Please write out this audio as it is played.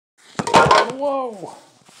Whoa.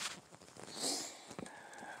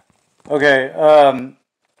 Okay,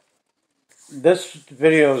 this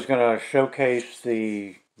video is going to showcase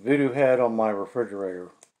the voodoo head on my refrigerator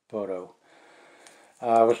photo.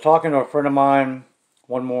 I was talking to a friend of mine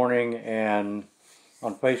one morning and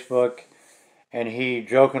on Facebook, and he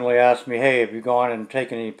jokingly asked me, "Hey, have you gone and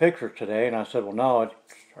taken any pictures today?" And I said, "Well, no, it's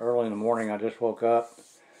early in the morning. I just woke up,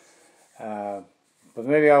 uh, but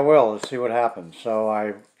maybe I will. Let's see what happens." So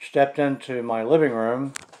I stepped into my living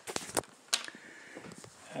room,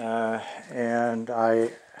 and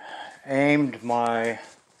I aimed my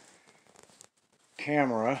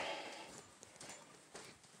camera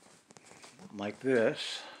like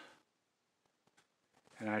this,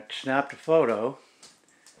 and I snapped a photo,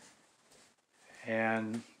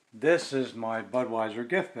 and this is my Budweiser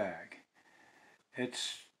gift bag.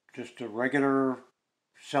 It's just a regular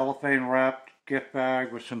cellophane wrapped gift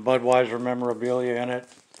bag with some Budweiser memorabilia in it.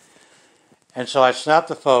 And so I snapped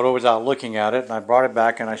the photo without looking at it, and I brought it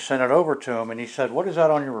back and I sent it over to him, and he said, "What is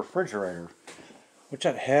that on your refrigerator? What's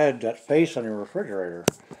that head, that face on your refrigerator?"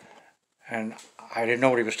 And I didn't know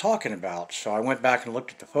what he was talking about, so I went back and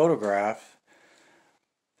looked at the photograph,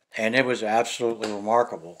 and it was absolutely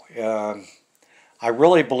remarkable. I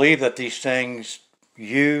really believe that these things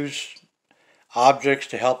use objects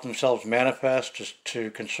to help themselves manifest,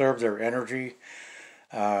 to conserve their energy.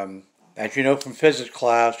 As you know from physics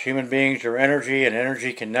class, human beings are energy, and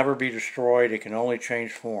energy can never be destroyed. It can only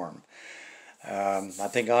change form. I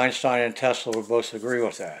think Einstein and Tesla would both agree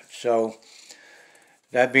with that. So,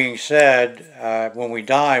 that being said, when we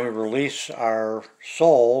die, we release our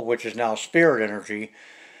soul, which is now spirit energy.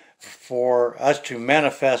 For us to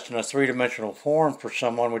manifest in a three-dimensional form for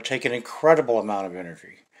someone would take an incredible amount of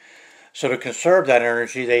energy. So to conserve that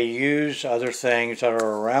energy, they use other things that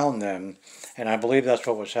are around them, and I believe that's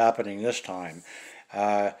what was happening this time.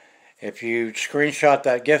 If you screenshot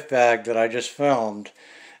that gift bag that I just filmed,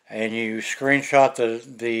 and you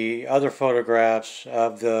screenshot the other photographs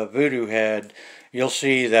of the voodoo head, you'll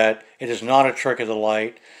see that it is not a trick of the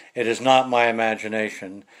light. It is not my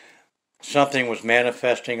imagination. Something was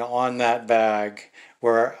manifesting on that bag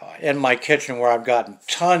where in my kitchen, where I've gotten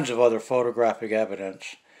tons of other photographic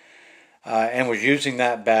evidence, and was using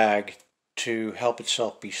that bag to help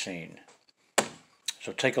itself be seen.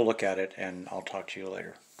 So take a look at it, and I'll talk to you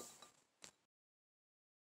later.